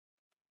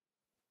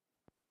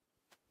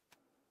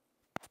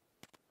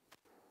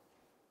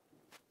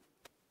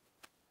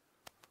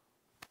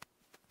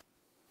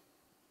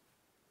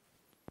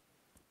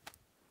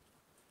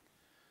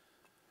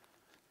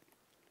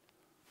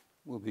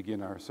We'll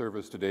begin our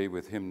service today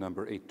with hymn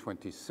number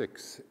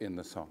 826 in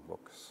the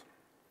songbooks.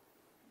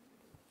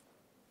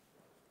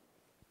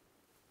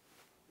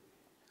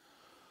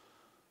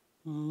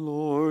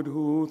 Lord,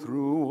 who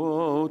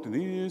throughout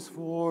these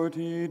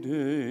 40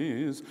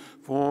 days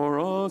for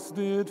us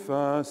did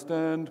fast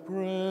and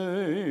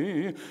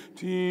pray,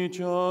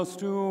 teach us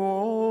to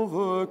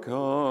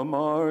overcome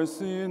our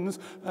sins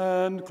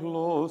and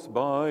close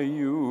by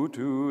you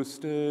to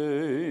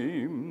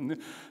stay.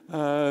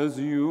 As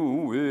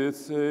you with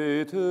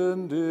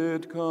Satan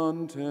did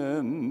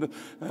contend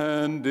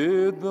and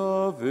did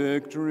the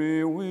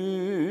victory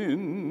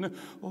win,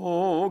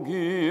 oh,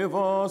 give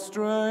us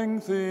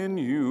strength in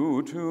you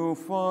to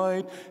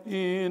fight,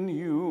 in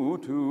you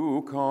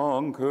to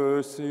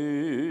conquer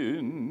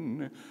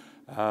sin.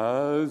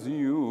 As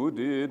you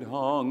did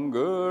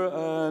hunger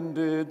and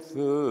did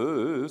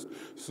thirst,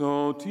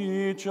 so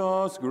teach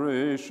us,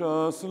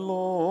 gracious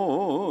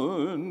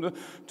Lord,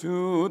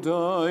 to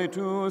die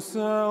to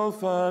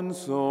self and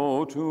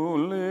so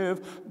to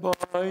live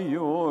by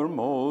your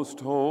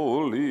most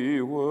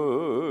holy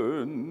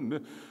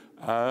word.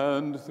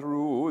 And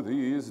through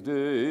these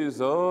days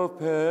of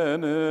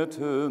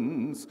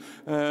penitence,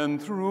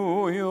 and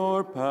through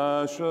your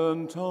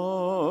passion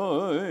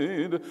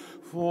tide,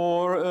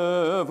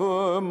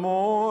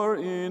 forevermore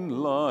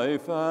in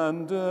life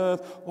and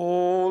death,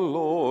 O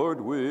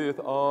Lord, with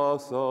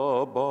us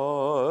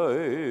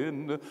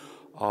abide.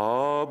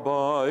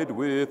 Abide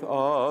with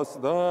us,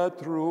 that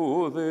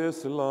through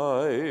this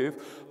life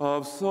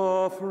of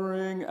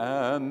suffering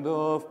and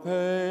of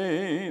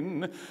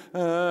pain,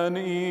 an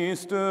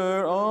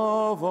Easter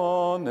of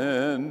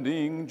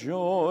unending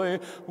joy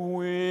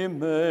we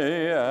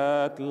may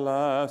at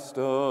last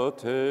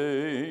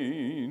attain.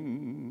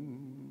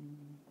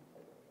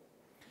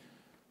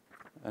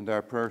 And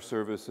our prayer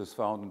service is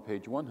found on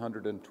page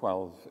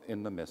 112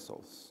 in the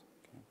missals.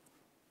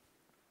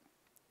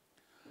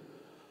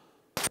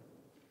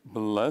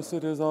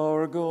 Blessed is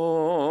our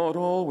God,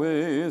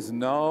 always,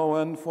 now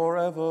and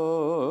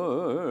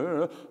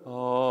forever.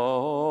 Amen.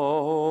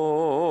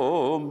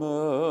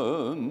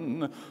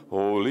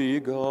 Holy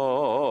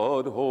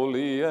God,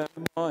 holy and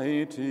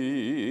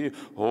mighty,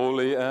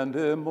 holy and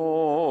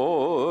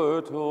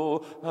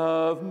immortal,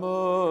 have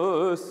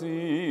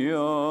mercy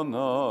on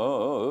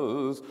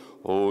us.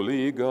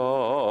 Holy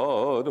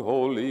God,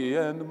 holy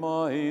and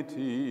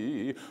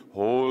mighty,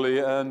 holy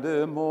and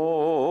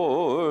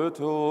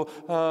immortal,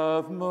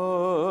 have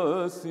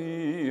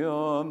mercy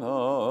on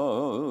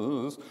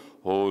us.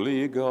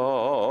 Holy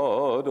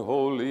God,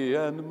 holy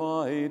and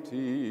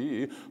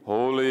mighty,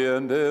 holy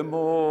and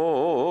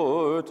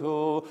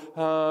immortal,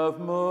 have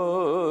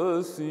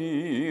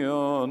mercy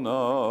on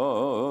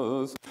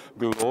us.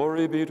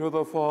 Glory be to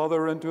the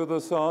Father, and to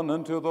the Son,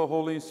 and to the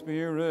Holy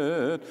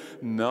Spirit,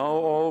 now,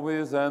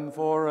 always, and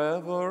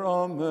forever.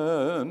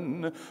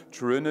 Amen.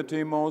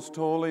 Trinity most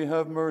holy,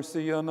 have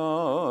mercy on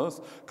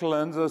us.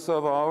 Cleanse us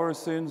of our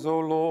sins, O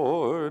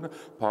Lord.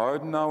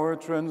 Pardon our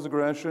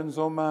transgressions,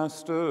 O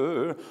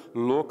Master.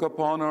 Look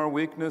upon our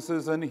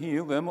weaknesses and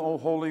heal them, O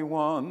Holy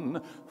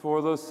One,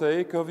 for the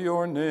sake of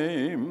your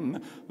name.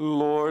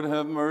 Lord,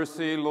 have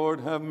mercy, Lord,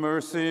 have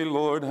mercy,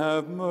 Lord,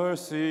 have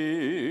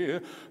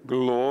mercy.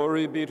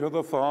 Glory be to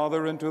the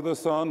Father, and to the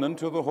Son, and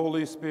to the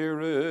Holy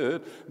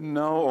Spirit,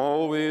 now,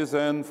 always,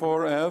 and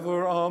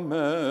forever.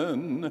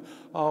 Amen.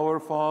 Our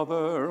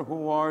Father,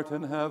 who art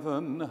in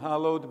heaven,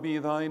 hallowed be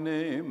thy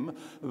name.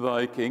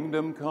 Thy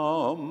kingdom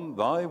come,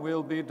 thy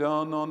will be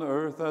done on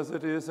earth as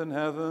it is in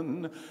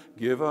heaven.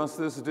 Give us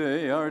this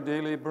day our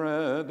daily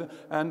bread,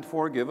 and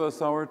forgive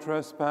us our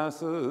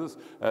trespasses,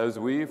 as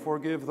we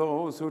forgive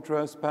those who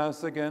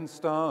trespass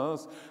against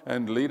us.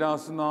 And lead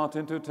us not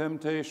into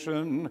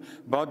temptation,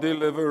 but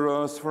deliver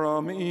us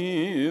from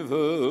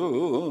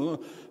evil.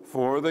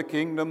 For the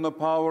kingdom, the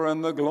power,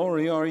 and the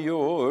glory are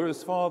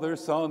yours, Father,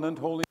 Son, and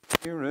Holy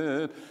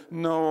Spirit,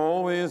 now,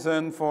 always,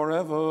 and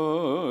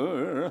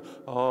forever.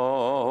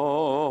 Amen.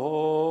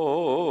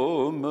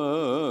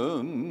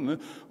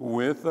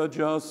 With the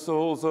just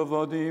souls of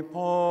the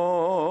departed,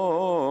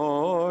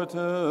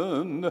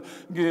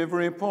 give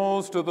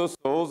repose to the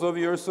souls of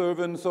your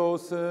servants, O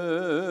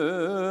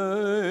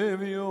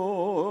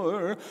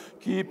Savior,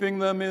 keeping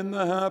them in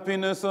the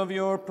happiness of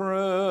your presence.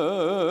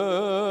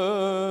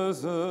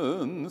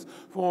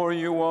 For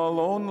you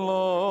alone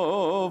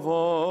love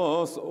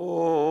us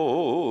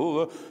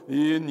all.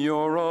 In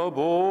your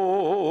abode,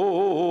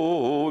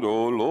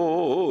 O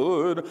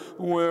Lord,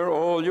 where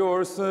all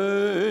your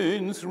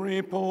saints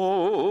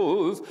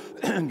repose,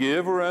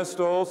 give rest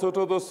also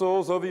to the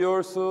souls of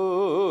your servants,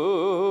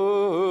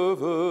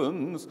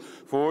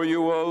 for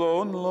you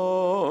alone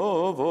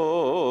love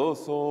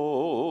us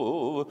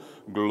all.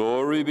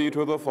 Glory be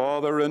to the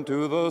Father, and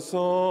to the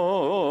Son,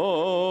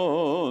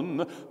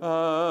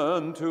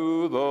 and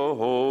to the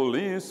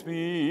Holy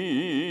Spirit.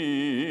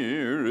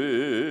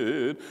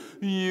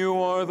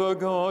 You are the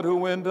God who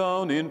went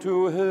down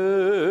into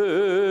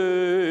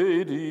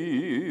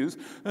Hades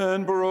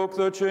and broke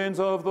the chains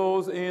of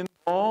those in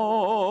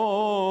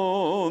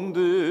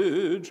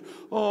bondage.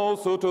 Also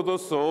also to the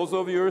souls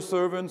of your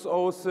servants,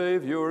 O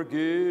Savior,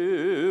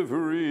 give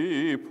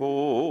repose,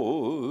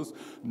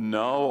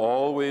 now,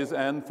 always,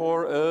 and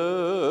forever.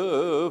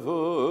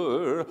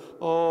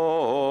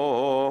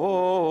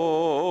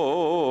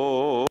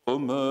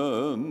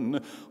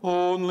 Amen.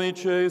 Only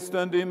chaste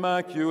and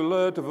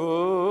immaculate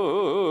Virgin,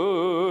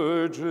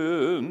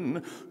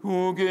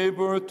 who gave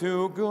birth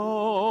to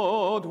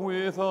God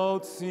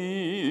without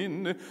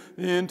sin,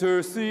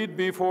 intercede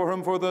before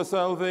him for the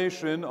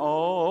salvation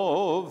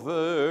of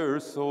their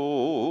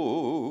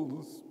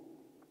souls.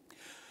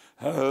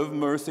 Have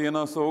mercy on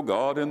us, O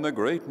God, in the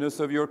greatness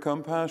of your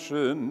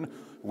compassion.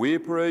 We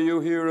pray you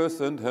hear us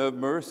and have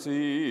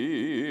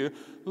mercy.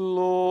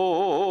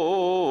 Lord,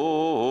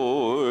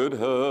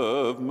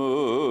 have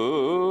mercy.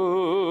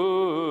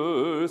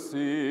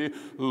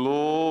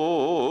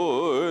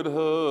 Lord,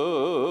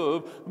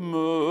 have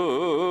mercy.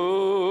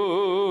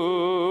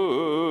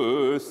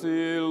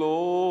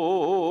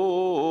 Lord,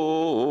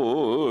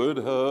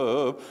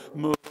 have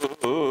mercy.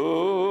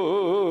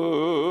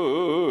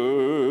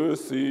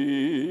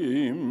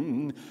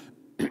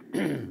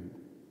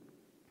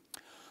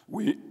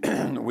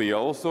 We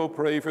also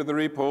pray for the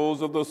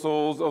repose of the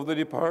souls of the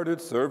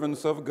departed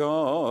servants of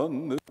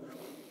God.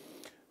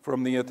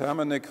 From the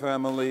Atamanik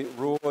family,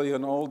 Roy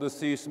and all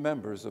deceased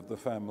members of the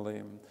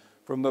family.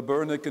 From the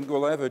Bernick and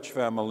Gulevich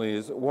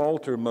families,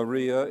 Walter,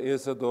 Maria,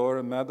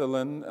 Isidore,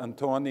 Madeline,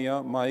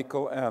 Antonia,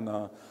 Michael,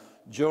 Anna,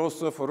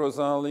 Joseph,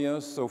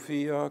 Rosalia,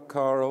 Sophia,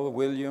 Carl,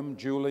 William,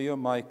 Julia,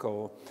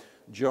 Michael,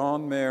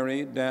 John,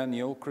 Mary,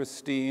 Daniel,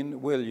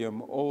 Christine,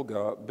 William,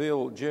 Olga,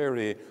 Bill,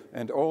 Jerry,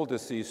 and all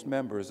deceased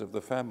members of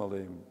the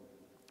family.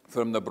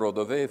 From the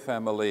Brodove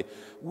family,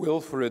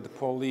 Wilfred,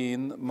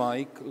 Pauline,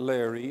 Mike,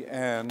 Larry,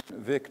 Anne,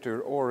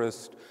 Victor,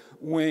 Orest,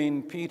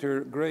 Wayne,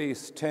 Peter,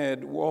 Grace,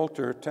 Ted,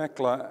 Walter,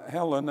 Tekla,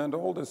 Helen, and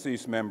all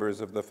deceased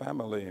members of the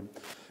family.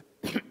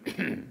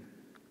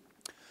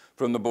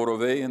 From the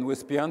Borove and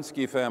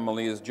Wyspiansky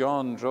families,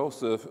 John,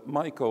 Joseph,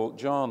 Michael,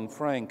 John,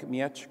 Frank,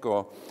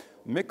 Mieczko,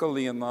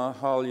 Mikolina,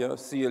 Halia,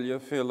 Celia,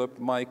 Philip,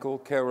 Michael,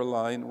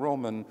 Caroline,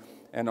 Roman,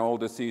 and all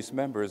deceased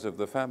members of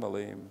the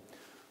family.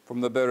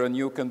 From the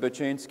Bereniuk and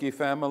Baczynski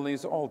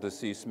families, all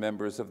deceased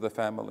members of the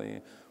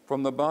family.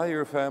 From the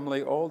Bayer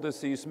family, all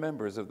deceased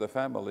members of the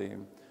family.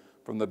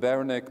 From the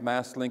Bernick,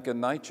 Maslink,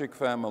 and Nychik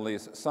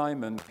families,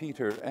 Simon,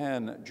 Peter,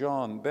 Anne,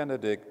 John,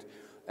 Benedict,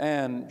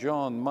 Anne,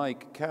 John,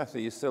 Mike,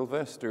 Kathy,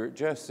 Sylvester,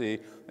 Jesse,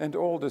 and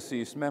all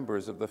deceased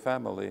members of the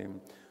family.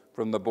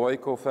 From the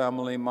Boyko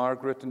family,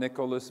 Margaret,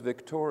 Nicholas,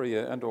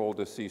 Victoria, and all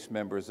deceased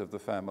members of the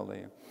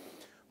family.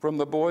 From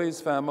the Boys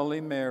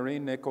family, Mary,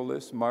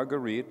 Nicholas,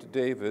 Marguerite,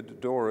 David,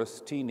 Doris,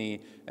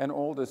 Teeny, and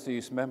all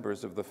deceased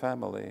members of the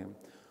family.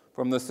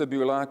 From the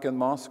Sibulak and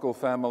Moskal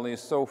families,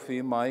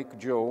 Sophie, Mike,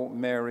 Joe,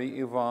 Mary,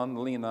 Yvonne,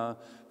 Lena,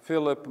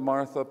 Philip,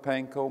 Martha,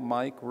 Panko,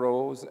 Mike,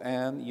 Rose,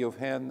 Anne,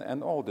 Yevhen,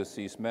 and all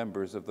deceased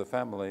members of the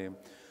family.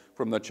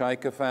 From the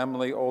Chaika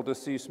family, all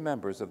deceased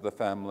members of the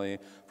family.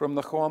 From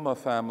the Choma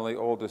family,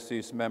 all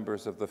deceased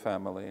members of the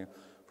family.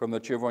 From the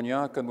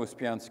Chivonyak and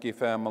Wyspiansky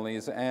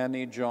families,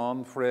 Annie,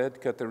 John, Fred,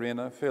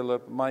 Katerina,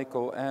 Philip,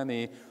 Michael,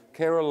 Annie,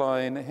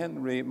 Caroline,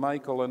 Henry,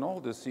 Michael, and all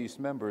deceased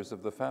members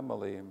of the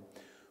family.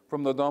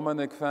 From the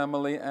Dominic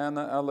family,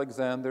 Anna,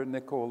 Alexander,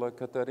 Nicola,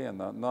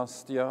 Katerina,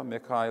 Nastya,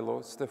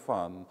 Mikhailo,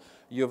 Stefan,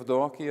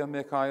 Yevdokia,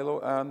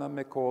 Mikhailo, Anna,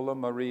 Mikola,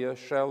 Maria,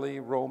 Shelley,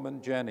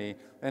 Roman, Jenny,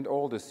 and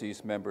all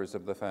deceased members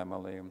of the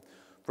family.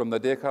 From the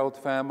Dickhout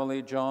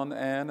family, John,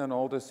 Anne, and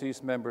all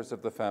deceased members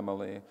of the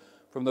family.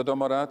 From the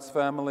Domorats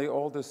family,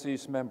 all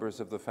deceased members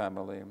of the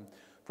family.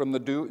 From the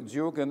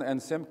Djugan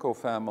and Simcoe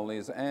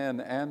families, Anne,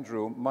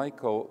 Andrew,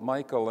 Michael,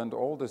 and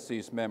all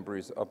deceased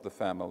members of the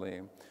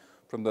family.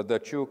 From the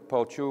Dachuk,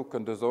 Palchuk,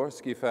 and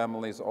Dozorski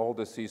families, all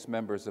deceased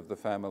members of the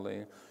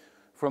family.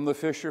 From the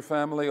Fisher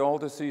family, all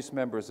deceased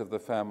members of the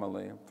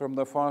family. From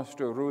the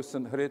Foster, Rus,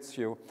 and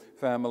Hritzio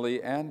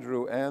family,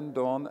 Andrew, and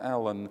Dawn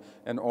Allen,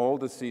 and all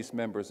deceased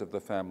members of the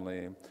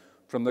family.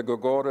 From the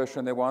Gogorish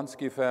and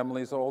Iwansky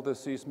families, all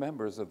deceased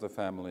members of the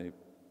family.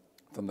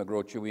 From the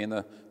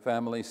Grochuina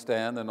family,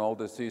 Stan, and all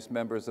deceased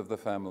members of the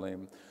family.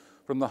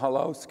 From the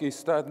Halowski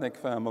Stadnik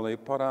family,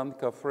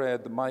 Paranka,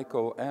 Fred,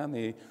 Michael,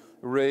 Annie,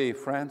 Ray,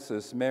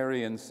 Francis,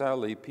 Mary, and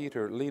Sally,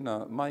 Peter,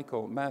 Lena,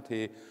 Michael,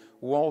 Matty,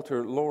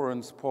 Walter,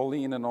 Lawrence,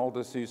 Pauline, and all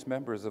deceased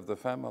members of the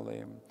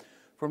family.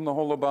 From the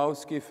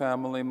Holobowski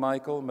family,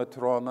 Michael,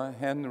 Matrona,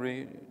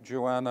 Henry,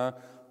 Joanna,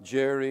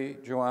 Jerry,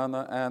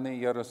 Joanna, Annie,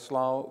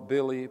 Yaroslav,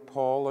 Billy,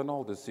 Paul, and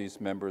all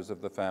deceased members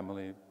of the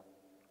family.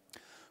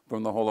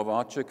 From the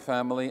Holovachik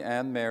family,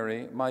 Anne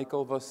Mary,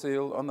 Michael,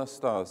 Vasil,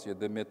 Anastasia,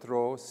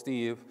 Dimitro,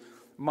 Steve,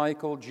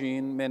 Michael,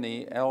 Jean,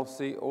 Minnie,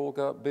 Elsie,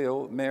 Olga,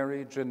 Bill,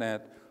 Mary,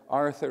 Jeanette,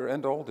 Arthur,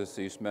 and all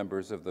deceased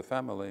members of the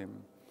family.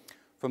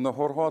 From the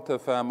Horhota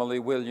family,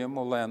 William,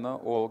 Olena,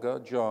 Olga,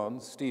 John,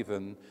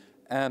 Stephen,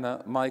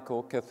 Anna,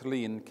 Michael,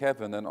 Kathleen,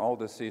 Kevin, and all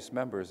deceased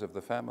members of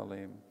the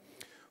family.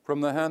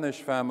 From the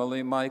Hanish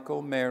family,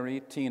 Michael,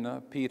 Mary,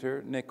 Tina,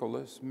 Peter,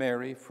 Nicholas,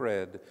 Mary,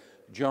 Fred,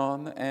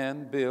 John,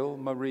 Ann, Bill,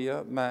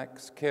 Maria,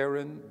 Max,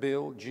 Karen,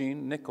 Bill,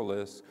 Jean,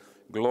 Nicholas,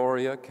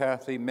 Gloria,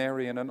 Kathy,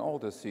 Marion, and all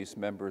deceased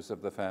members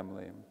of the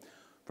family.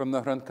 From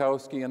the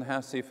Hrankowski and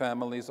Hasse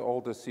families,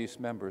 all deceased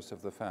members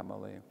of the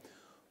family.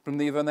 From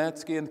the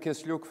Ivanetsky and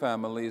Kisluk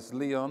families,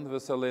 Leon,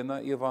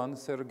 Vasilina, Ivan,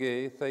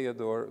 Sergei,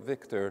 Theodore,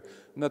 Victor,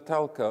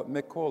 Natalka,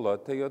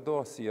 Mikola,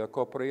 Theodosia,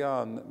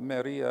 Koprian,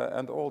 Maria,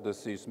 and all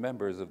deceased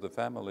members of the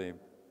family.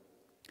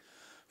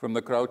 From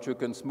the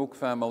Krawchuk and Smuk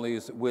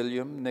families,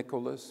 William,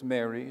 Nicholas,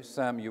 Mary,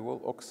 Samuel,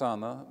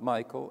 Oksana,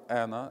 Michael,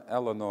 Anna,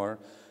 Eleanor,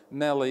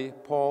 Nellie,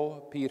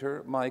 Paul,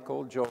 Peter,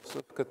 Michael,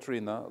 Joseph,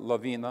 Katrina,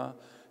 Lavina,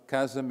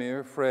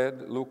 Casimir,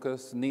 Fred,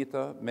 Lucas,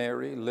 Nita,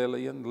 Mary,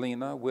 Lillian,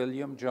 Lena,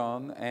 William,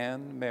 John,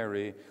 Anne,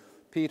 Mary,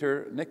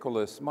 Peter,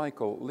 Nicholas,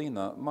 Michael,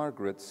 Lena,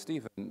 Margaret,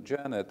 Stephen,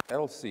 Janet,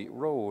 Elsie,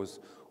 Rose,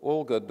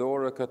 Olga,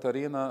 Dora,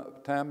 Katarina,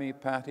 Tammy,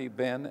 Patty,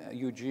 Ben,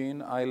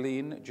 Eugene,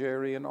 Eileen,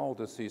 Jerry, and all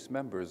deceased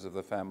members of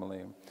the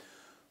family.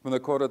 From the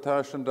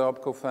Korotash and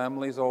Dobko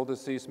families, all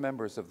deceased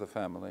members of the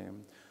family.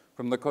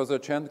 From the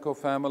Kozachenko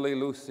family,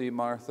 Lucy,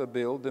 Martha,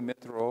 Bill,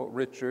 Dimitro,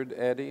 Richard,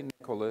 Eddie,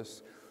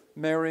 Nicholas,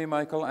 Mary,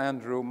 Michael,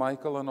 Andrew,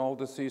 Michael, and all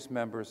deceased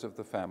members of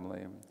the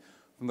family.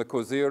 From the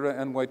Kozira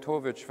and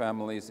Wojtovich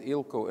families,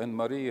 Ilko and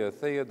Maria,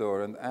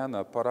 Theodore and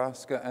Anna,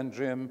 Paraska and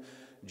Jim,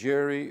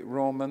 Jerry,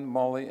 Roman,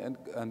 Molly, and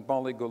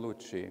Molly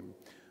Golucci.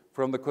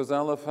 From the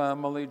Kozala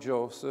family,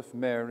 Joseph,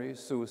 Mary,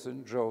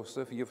 Susan,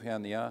 Joseph,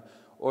 Eugenia,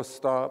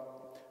 Ostap,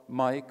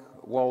 Mike,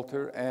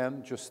 Walter,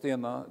 Anne,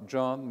 Justina,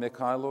 John,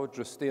 Mikhailo,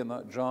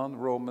 Justina, John,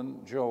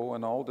 Roman, Joe,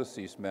 and all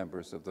deceased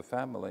members of the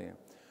family.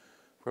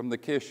 From the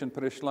Kish and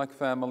Prishlak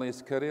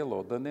families,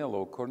 Kirillo,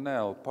 Danilo,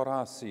 Cornel,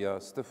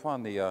 Parasia,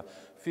 Stefania,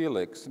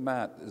 Felix,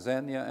 Matt,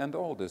 Zenia, and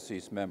all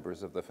deceased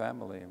members of the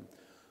family.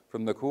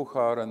 From the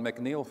Kuchar and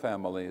McNeil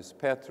families,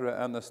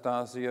 Petra,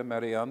 Anastasia,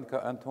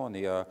 Marianka,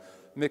 Antonia,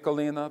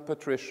 Michalina,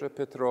 Patricia,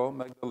 Petro,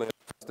 Magdalena,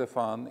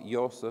 Stefan,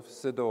 Joseph,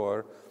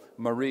 Sidor,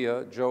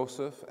 Maria,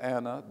 Joseph,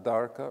 Anna,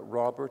 Darka,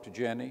 Robert,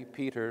 Jenny,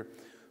 Peter,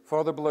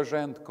 Father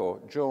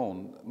Blazhenko,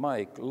 Joan,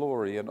 Mike,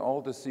 Lori, and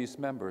all deceased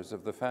members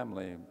of the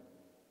family.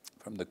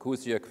 From the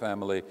Kuziak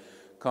family,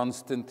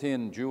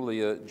 Konstantin,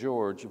 Julia,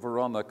 George,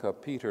 Veronica,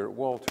 Peter,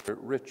 Walter,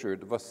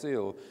 Richard,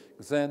 Vasil,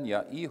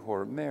 Xenia,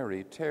 Ihor,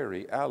 Mary,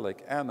 Terry,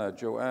 Alec, Anna,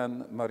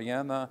 Joanne,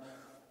 Mariana,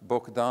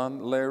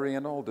 Bogdan, Larry,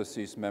 and all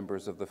deceased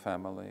members of the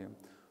family.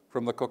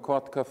 From the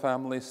Kokotka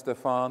family,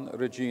 Stefan,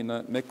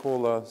 Regina,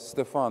 Mikola,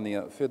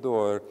 Stefania,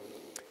 Fedor,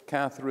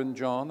 Catherine,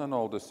 John, and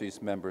all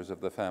deceased members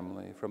of the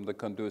family. From the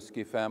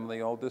Konduski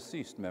family, all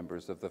deceased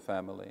members of the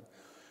family.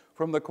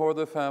 From the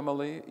Korda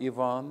family,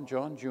 Ivan,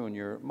 John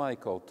Jr.,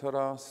 Michael,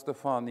 Taras,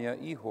 Stefania,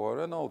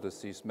 Ihor, and all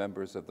deceased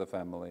members of the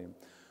family.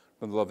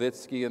 From the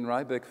Levitsky and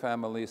Rybeck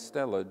families,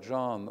 Stella,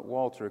 John,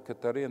 Walter,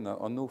 Katarina,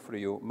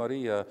 Onufriu,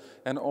 Maria,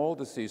 and all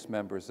deceased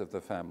members of the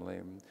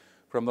family.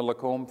 From the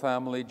Lacombe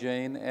family,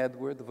 Jane,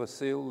 Edward,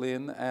 Vasil,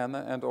 Lynn,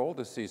 Anna, and all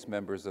deceased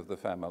members of the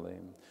family.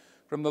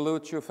 From the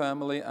Lucio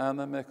family,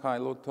 Anna,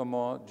 Mikhailo,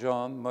 Tomo,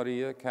 John,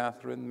 Maria,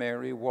 Catherine,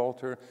 Mary,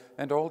 Walter,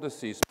 and all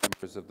deceased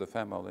members of the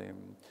family.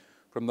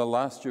 From the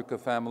Lastyuka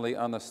family,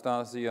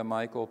 Anastasia,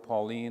 Michael,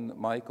 Pauline,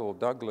 Michael,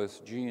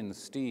 Douglas, Jean,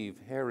 Steve,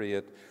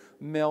 Harriet,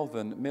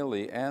 Melvin,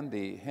 Millie,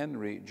 Andy,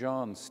 Henry,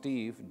 John,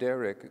 Steve,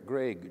 Derek,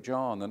 Greg,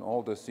 John, and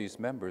all deceased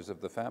members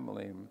of the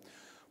family.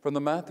 From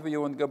the Matvey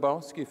and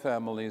Gabowski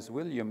families,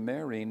 William,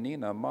 Mary,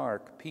 Nina,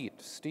 Mark, Pete,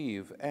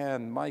 Steve,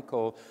 Anne,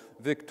 Michael,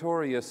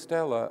 Victoria,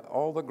 Stella,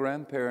 all the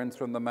grandparents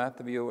from the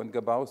Matvey and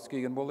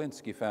Gabowski and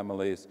Wolinski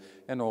families,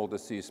 and all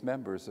deceased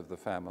members of the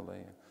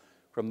family.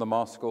 From the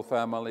Moscow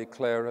family,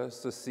 Clara,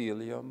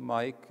 Cecilia,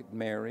 Mike,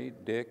 Mary,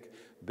 Dick,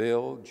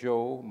 Bill,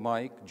 Joe,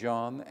 Mike,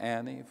 John,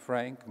 Annie,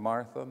 Frank,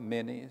 Martha,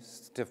 Minnie,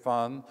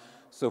 Stefan,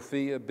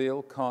 Sophia,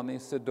 Bill, Connie,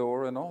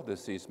 Sidor, and all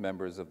deceased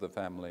members of the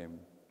family.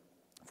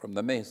 From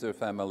the Mazer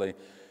family,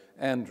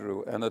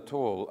 Andrew,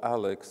 Anatole,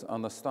 Alex,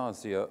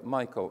 Anastasia,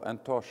 Michael,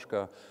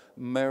 Antoshka,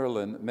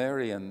 Marilyn,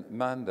 Marian,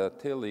 Manda,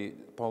 Tilly,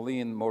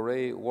 Pauline,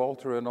 Moray,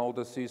 Walter, and all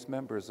deceased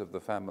members of the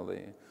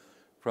family.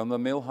 From the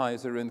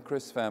Milheiser and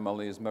Chris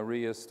families,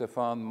 Maria,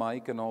 Stefan,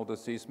 Mike, and all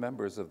deceased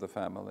members of the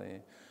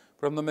family.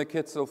 From the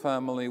McKitzel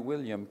family,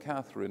 William,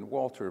 Catherine,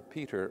 Walter,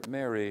 Peter,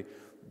 Mary,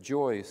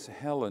 Joyce,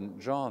 Helen,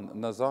 John,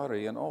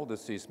 Nazari, and all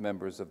deceased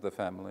members of the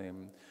family.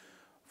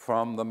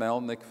 From the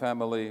Melnick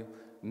family,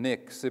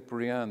 Nick,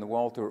 Cyprian,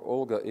 Walter,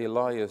 Olga,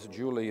 Elias,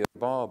 Julia,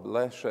 Bob,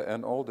 Lesha,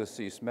 and all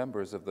deceased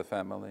members of the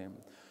family.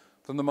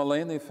 From the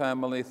Maleny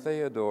family,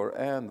 Theodore,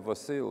 Anne,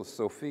 Vasil,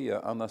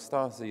 Sophia,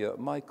 Anastasia,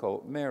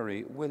 Michael,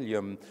 Mary,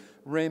 William,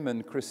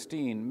 Raymond,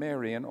 Christine,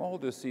 Mary, and all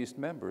deceased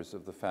members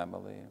of the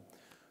family.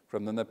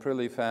 From the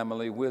Naprilli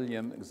family,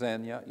 William,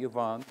 Xenia,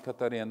 Ivan,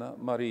 Katarina,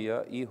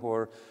 Maria,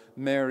 Ihor,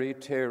 Mary,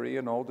 Terry,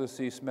 and all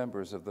deceased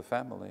members of the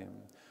family.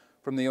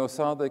 From the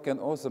Osadek and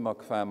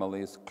Ozamuk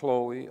families,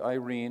 Chloe,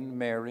 Irene,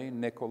 Mary,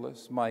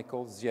 Nicholas,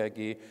 Michael,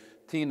 Ziegi,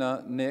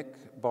 Tina,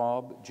 Nick,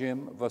 Bob,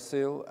 Jim,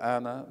 Vasil,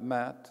 Anna,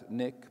 Matt,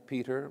 Nick,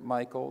 Peter,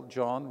 Michael,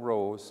 John,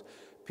 Rose,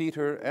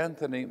 Peter,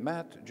 Anthony,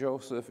 Matt,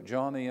 Joseph,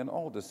 Johnny, and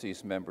all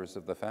deceased members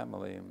of the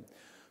family.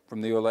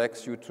 From the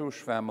Oleksiu Tush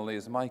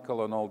families,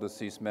 Michael and all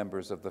deceased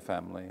members of the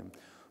family.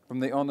 From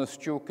the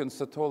Onestchuk and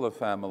Satola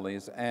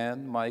families,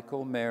 Anne,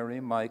 Michael, Mary,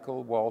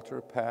 Michael, Walter,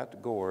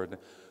 Pat, Gord,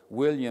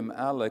 William,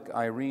 Alec,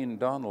 Irene,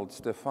 Donald,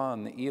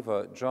 Stefan,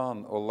 Eva,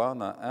 John,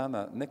 Olana,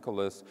 Anna,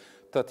 Nicholas,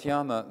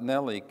 Tatiana,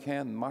 Nellie,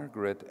 Ken,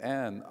 Margaret,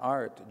 Anne,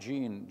 Art,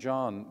 Jean,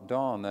 John,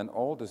 Dawn, and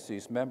all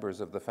deceased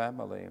members of the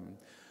family.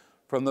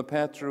 From the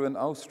Petru and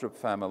Austrup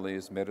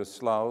families,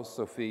 Miroslav,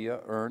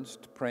 Sophia,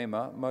 Ernst,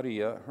 Prema,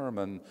 Maria,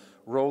 Herman,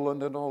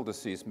 Roland, and all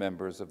deceased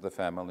members of the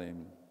family.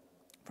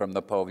 From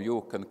the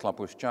Pavyuk and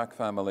Klapuschak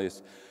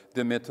families,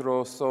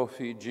 Dimitro,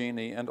 Sophie,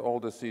 Jeannie, and all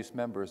deceased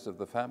members of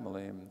the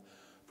family.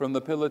 From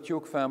the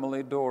Pilatyuk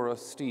family, Dora,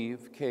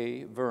 Steve,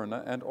 Kay,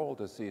 Verna, and all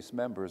deceased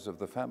members of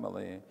the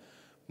family.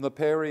 From the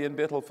Perry and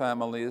Bittle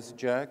families,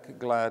 Jack,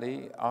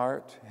 Gladdy,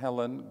 Art,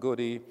 Helen,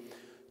 Goody,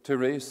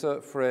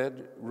 Teresa,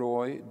 Fred,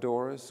 Roy,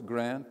 Doris,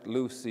 Grant,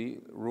 Lucy,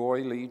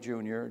 Roy Lee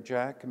Jr.,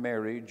 Jack,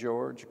 Mary,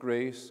 George,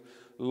 Grace,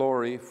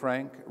 Lori,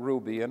 Frank,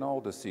 Ruby, and all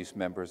deceased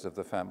members of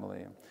the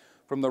family.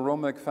 From the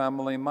Romick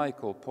family,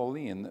 Michael,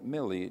 Pauline,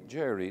 Millie,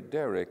 Jerry,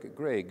 Derek,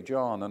 Greg,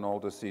 John, and all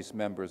deceased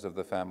members of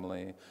the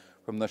family.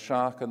 From the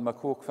Shach and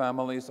Makuk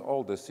families,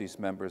 all deceased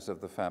members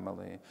of the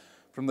family.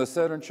 From the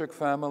Serenchuk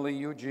family,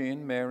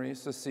 Eugene, Mary,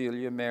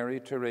 Cecilia, Mary,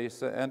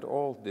 Teresa, and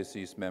all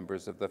deceased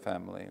members of the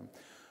family.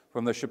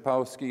 From the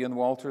Shapowski and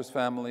Walters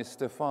families,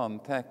 Stefan,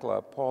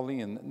 Tekla,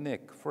 Pauline,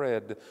 Nick,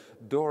 Fred,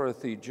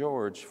 Dorothy,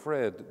 George,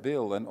 Fred,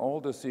 Bill, and all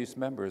deceased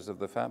members of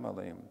the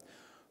family.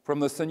 From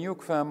the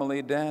Sanyuk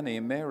family, Danny,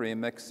 Mary,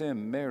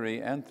 Maxim,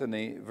 Mary,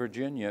 Anthony,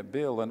 Virginia,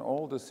 Bill, and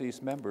all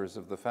deceased members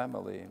of the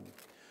family.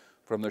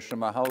 From the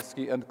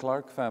Shemahalski and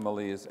Clark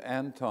families,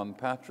 Anton,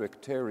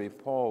 Patrick, Terry,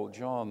 Paul,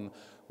 John,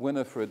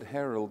 Winifred,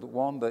 Harold,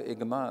 Wanda,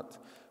 Ignat,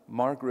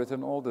 Margaret,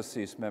 and all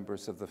deceased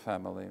members of the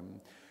family.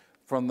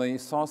 From the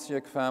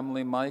Sosiak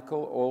family,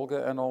 Michael,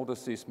 Olga, and all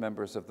deceased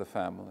members of the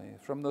family.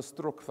 From the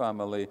Struk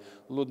family,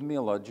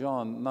 Ludmila,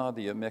 John,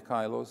 Nadia,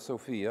 Mikhailo,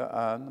 Sophia,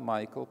 Anne,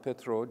 Michael,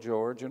 Petro,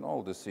 George, and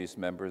all deceased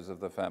members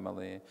of the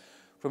family.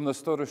 From the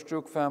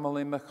Storashchuk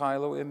family,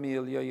 Mikhailo,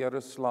 Emilia,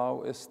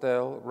 Yaroslav,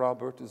 Estelle,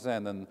 Robert,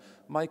 Zenon,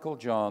 Michael,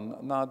 John,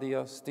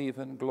 Nadia,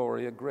 Stephen,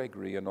 Gloria,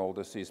 Gregory, and all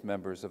deceased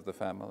members of the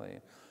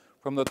family.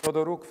 From the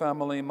Todoruk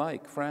family,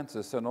 Mike,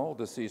 Francis, and all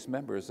deceased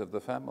members of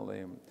the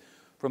family.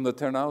 From the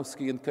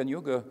Ternowski and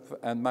Kanyuga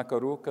and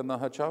Makaruk and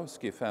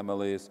Nahachowski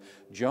families,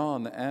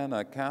 John,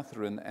 Anna,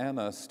 Catherine,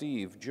 Anna,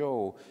 Steve,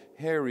 Joe,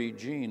 Harry,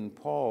 Jean,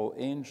 Paul,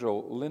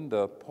 Angel,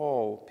 Linda,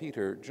 Paul,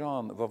 Peter,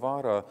 John,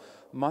 Vavara,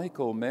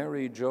 Michael,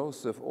 Mary,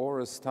 Joseph,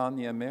 Oris,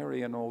 Tanya,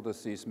 Mary, and all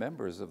deceased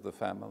members of the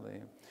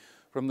family.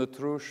 From the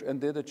Trush and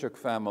Didichuk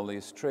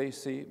families,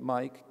 Tracy,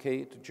 Mike,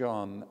 Kate,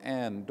 John,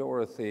 Anne,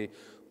 Dorothy,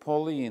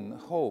 Pauline,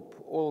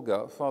 Hope,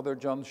 Olga, Father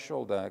John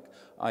Sholdak,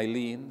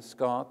 Eileen,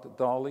 Scott,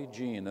 Dolly,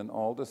 Jean, and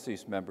all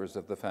deceased members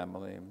of the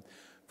family.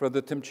 For the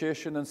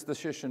Timchishin and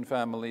Stashishin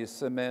families,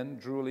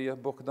 Semen, Julia,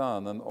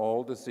 Bogdan, and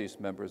all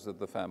deceased members of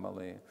the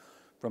family.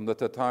 From the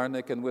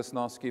Tatarnik and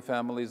Wisnowski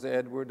families,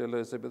 Edward,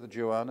 Elizabeth,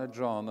 Joanna,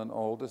 John, and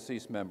all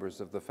deceased members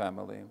of the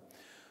family.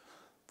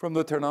 From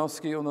the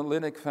Ternowski and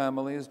Olinik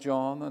families,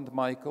 John and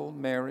Michael,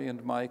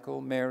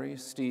 Mary,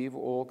 Steve,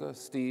 Olga,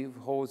 Steve,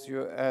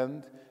 Hosier,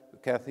 and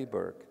Kathy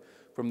Burke.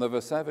 From the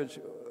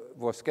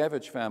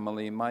Voskevich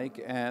family, Mike,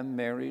 Anne,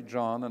 Mary,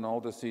 John, and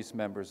all deceased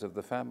members of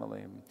the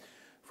family.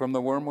 From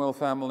the Wormwell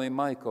family,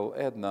 Michael,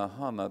 Edna,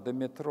 Hannah,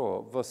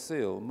 Dimitro,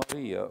 Vasil,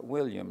 Maria,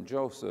 William,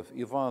 Joseph,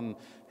 Yvonne,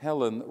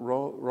 Helen,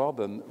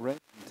 Robin,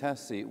 Raymond,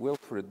 Tessie,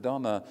 Wilfred,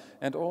 Donna,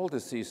 and all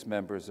deceased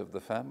members of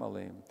the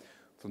family.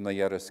 From the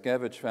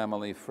Yaroskevich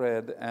family,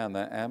 Fred,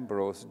 Anna,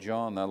 Ambrose,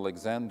 John,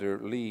 Alexander,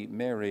 Lee,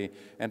 Mary,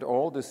 and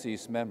all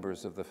deceased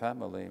members of the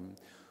family.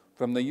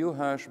 From the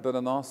Yuhash,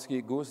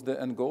 Baranovsky, Guzda,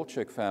 and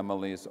Golchik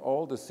families,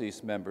 all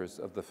deceased members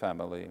of the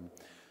family.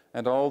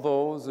 And all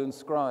those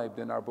inscribed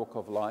in our book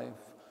of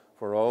life,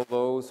 for all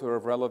those who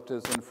have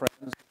relatives and friends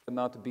who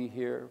cannot be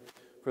here,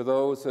 for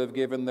those who have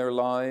given their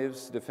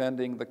lives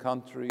defending the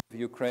country of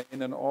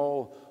Ukraine, and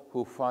all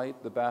who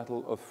fight the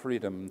battle of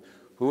freedom,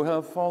 who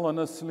have fallen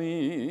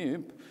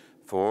asleep,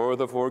 for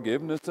the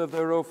forgiveness of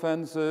their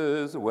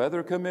offenses,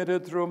 whether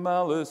committed through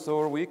malice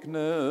or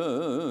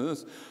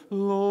weakness.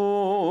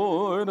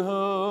 Lord,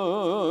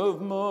 have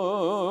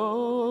mercy.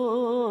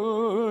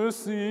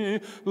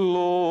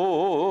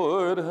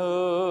 Lord,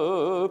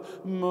 have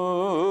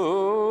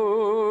mercy.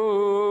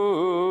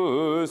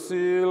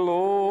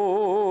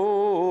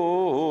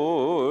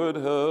 Lord,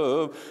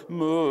 have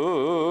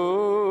mercy.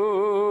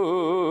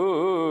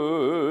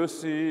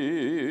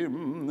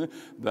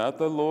 That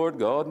the Lord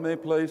God may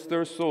place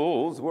their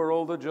souls where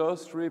all the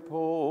just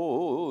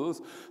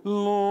repose.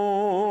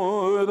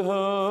 Lord,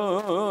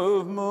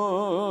 have mercy.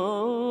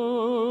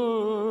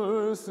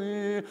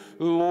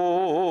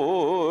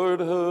 Lord,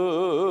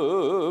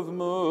 have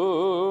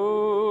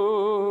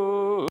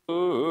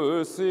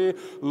mercy.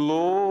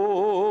 Lord,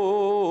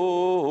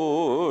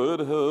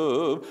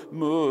 have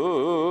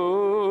mercy.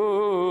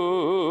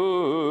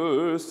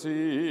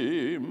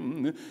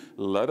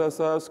 Let us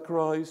ask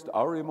Christ,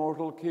 our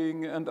immortal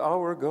King and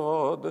our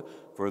God,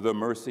 for the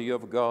mercy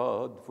of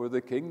God, for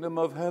the kingdom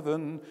of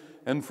heaven,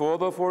 and for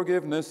the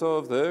forgiveness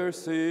of their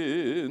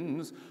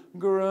sins.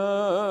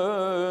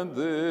 Grant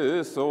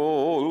this,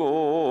 O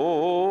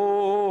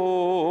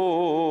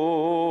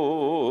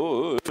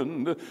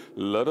Lord.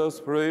 Let us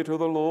pray to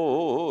the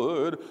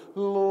Lord.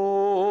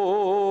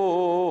 Lord,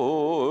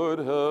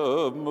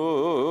 have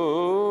mercy.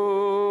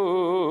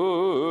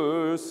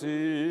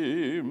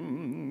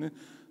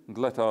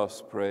 Let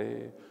us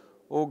pray.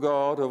 O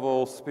God of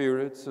all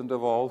spirits and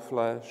of all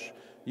flesh,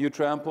 you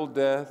trampled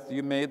death,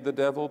 you made the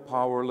devil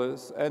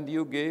powerless, and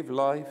you gave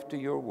life to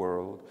your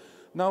world.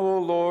 Now, O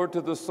Lord,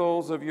 to the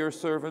souls of your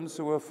servants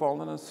who have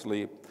fallen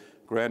asleep,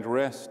 grant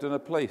rest in a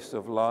place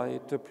of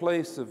light, a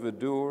place of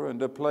verdure,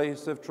 and a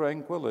place of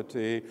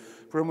tranquility,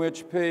 from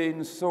which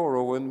pain,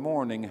 sorrow, and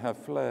mourning have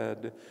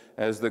fled.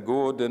 As the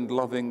good and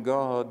loving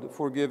God,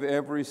 forgive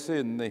every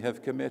sin they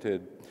have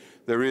committed.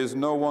 There is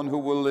no one who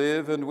will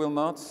live and will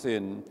not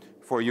sin,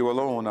 for you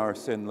alone are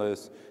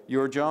sinless.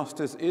 Your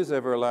justice is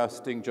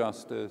everlasting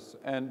justice,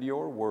 and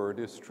your word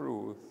is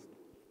truth.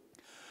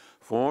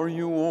 For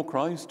you, O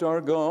Christ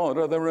our God,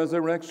 are the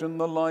resurrection,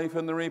 the life,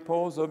 and the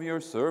repose of your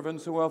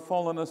servants who have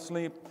fallen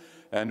asleep.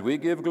 And we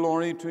give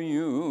glory to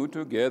you,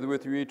 together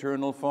with your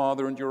eternal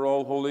Father and your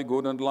all-holy,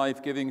 good, and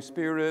life-giving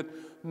Spirit,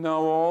 now,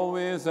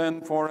 always,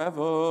 and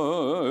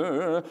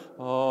forever.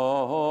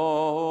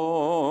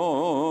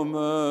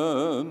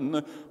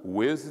 Amen.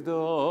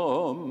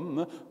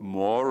 Wisdom,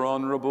 more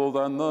honorable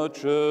than the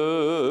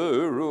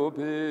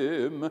cherubim,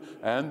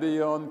 and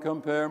beyond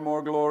compare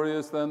more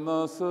glorious than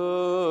the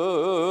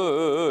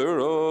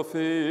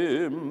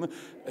seraphim.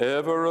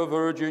 Ever a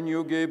virgin,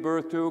 you gave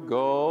birth to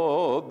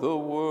God the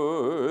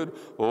Word.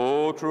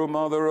 O true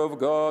Mother of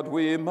God,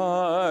 we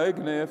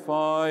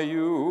magnify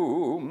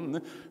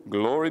you.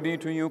 Glory be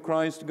to you,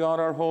 Christ God,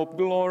 our hope.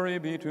 Glory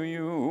be to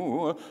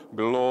you.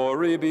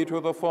 Glory be to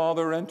the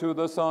Father, and to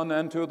the Son,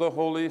 and to the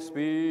Holy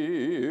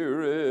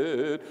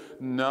Spirit,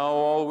 now,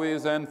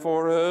 always, and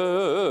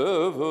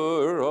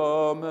forever.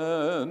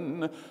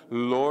 Amen.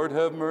 Lord,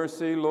 have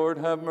mercy. Lord,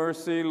 have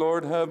mercy.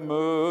 Lord, have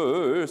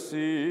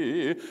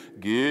mercy.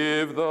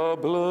 Give the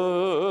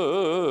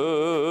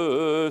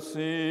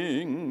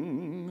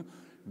blessing.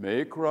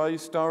 May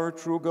Christ, our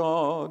true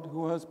God,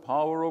 who has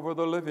power over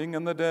the living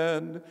and the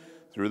dead,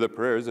 through the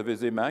prayers of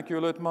his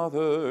Immaculate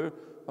Mother,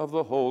 of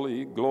the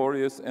holy,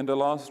 glorious, and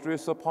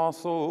illustrious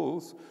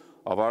apostles,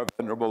 of our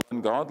venerable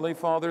and godly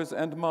fathers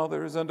and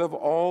mothers, and of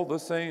all the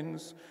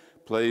saints,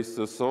 place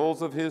the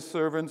souls of his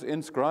servants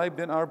inscribed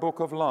in our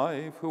book of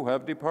life, who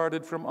have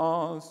departed from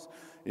us,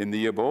 in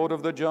the abode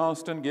of the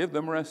just, and give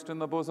them rest in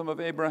the bosom of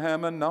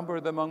Abraham, and number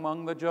them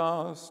among the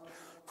just.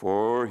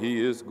 For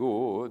he is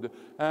good,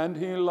 and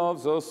he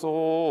loves us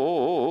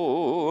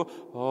all.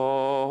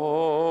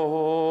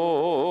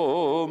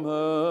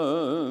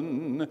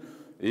 Amen.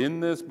 In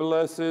this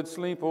blessed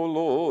sleep, O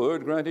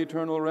Lord, grant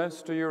eternal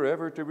rest to your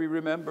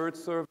ever-to-be-remembered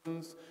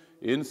servants,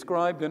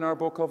 inscribed in our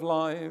book of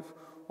life,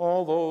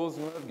 all those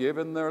who have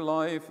given their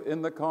life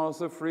in the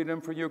cause of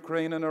freedom for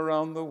Ukraine and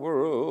around the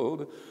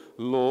world.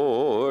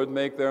 Lord,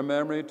 make their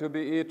memory to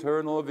be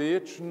eternal.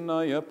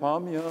 Vichnaya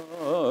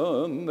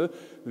pamyat,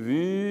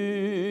 vichnaya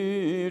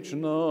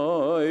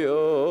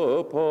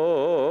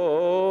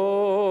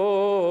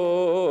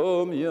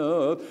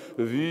pamyat,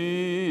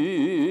 vichnaya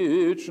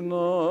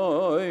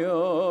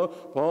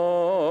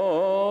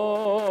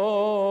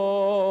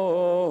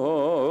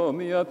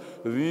pamyat,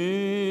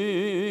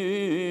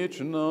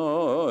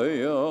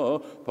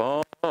 vichnaya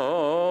pamyat.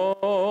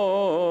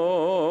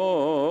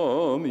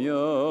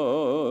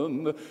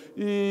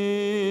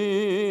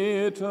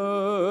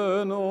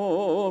 Eternal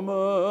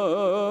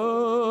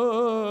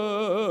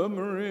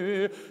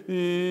memory,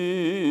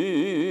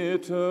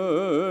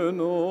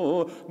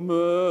 eternal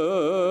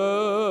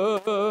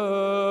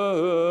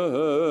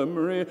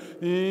memory,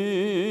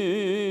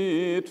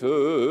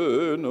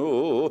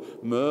 eternal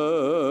memory.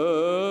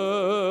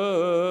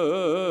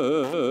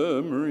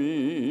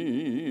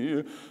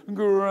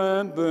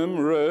 Grant them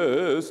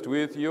rest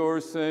with your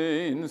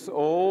saints,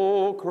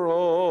 O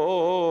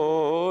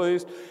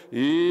Christ,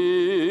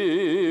 eternal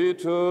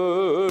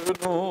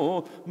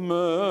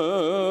memory.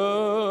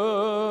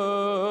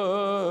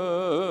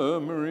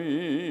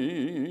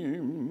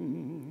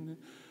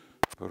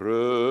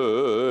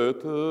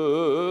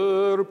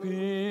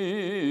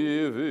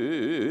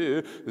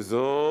 Претерпиви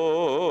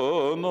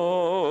за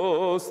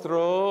нас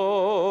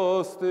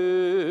страсти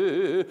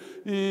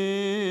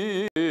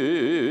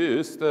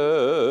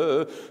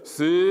исте,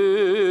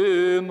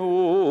 Сыну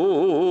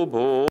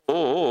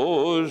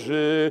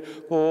Божий,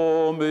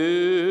 помилуй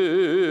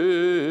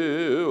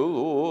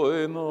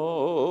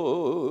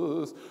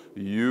нас.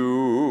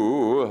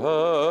 You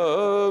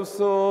have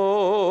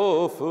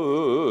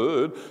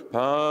suffered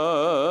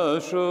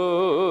passions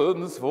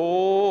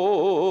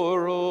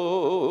for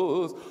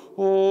us,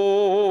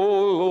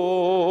 O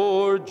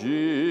Lord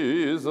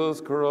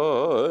Jesus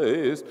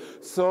Christ,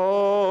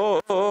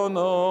 Son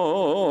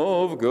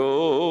of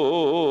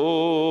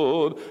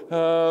God,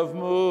 have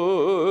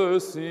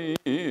mercy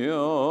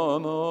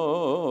on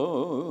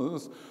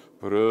us.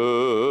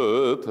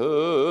 претерпиви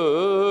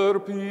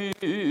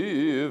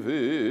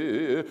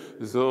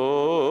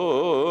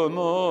за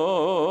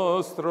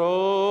нас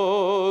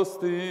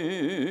страсти,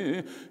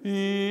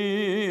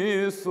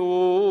 Иисусе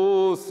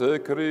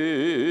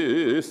Христе,